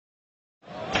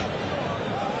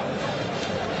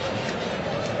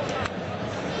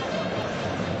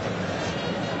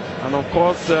And of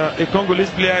course, a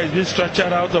Congolese player is being stretched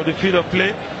out of the field of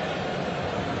play.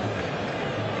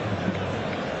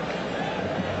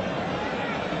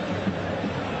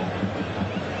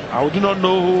 I do not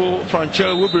know who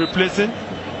Franchel will be replacing.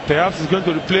 Perhaps he's going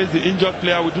to replace the injured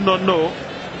player, we do not know.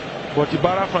 But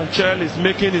Ibarra Franchel is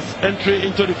making his entry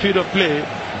into the field of play.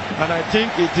 And I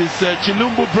think it is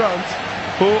Chilumbu Brandt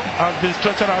who has been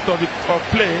stretched out of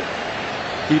play.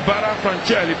 Ibarra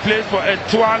Franchel, he plays for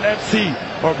Etoile FC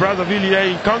of Brazzaville here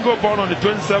in Congo, born on the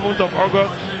 27th of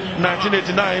August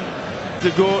 1989,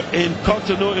 to go in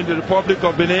Cotonou in the Republic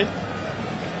of Benin.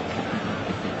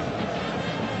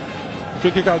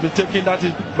 Free kick has been taken, that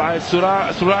is by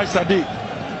Suraj Sadiq.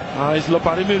 It's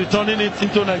Loparimi returning it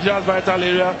into Nigeria's vital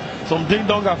area. Some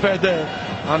ding-dong affair there.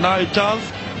 And now a chance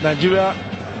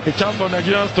for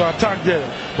Nigerians to attack there.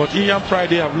 But Ian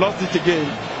Friday have lost it again.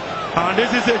 And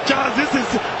this is a chance. This is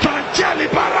Franchel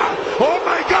Ibarra. Oh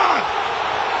my God!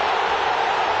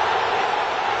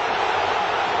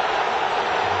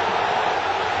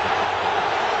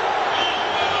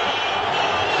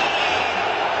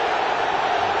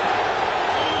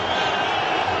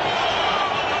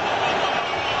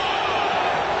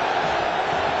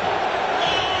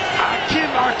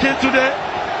 Akin today.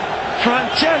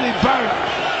 Franchel Ibarra,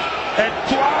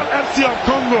 Etoile FC of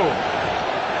Congo,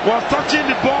 was touching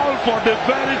the ball for the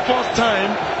very first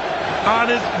time, and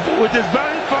with his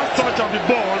very first touch of the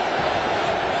ball,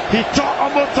 he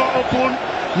almost tore open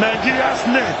Nigeria's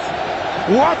net.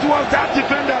 What was that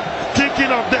defender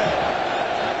thinking of there?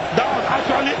 That was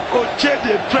actually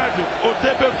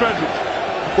Odebe Frederick.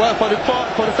 Well, for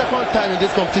the second time in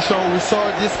this competition, we saw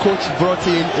this coach brought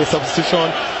in a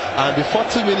substitution, and before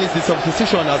 2 minutes, the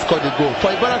substitution has scored a goal.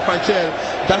 For Ibarra Franchel,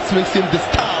 that makes him the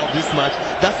star of this match.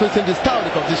 That makes him the star of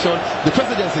the competition. The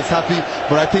president is happy,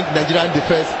 but I think Nigerian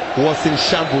defense was in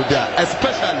shambles there,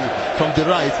 especially from the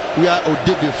right, where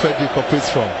Odebe Frederick operates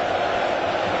from.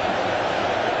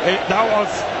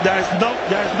 There is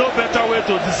no better way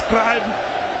to describe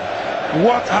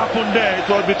what happened there. It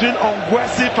was between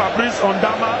Ongwesi Fabrice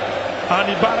Ondama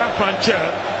and Ibarra Franchel.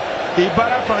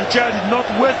 Ibarra Franchel did not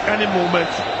waste any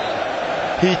moment.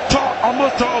 He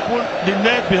almost tore open the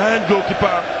net behind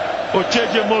goalkeeper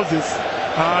Ocheje Moses.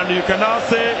 And you can now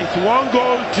say it's 1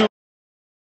 goal to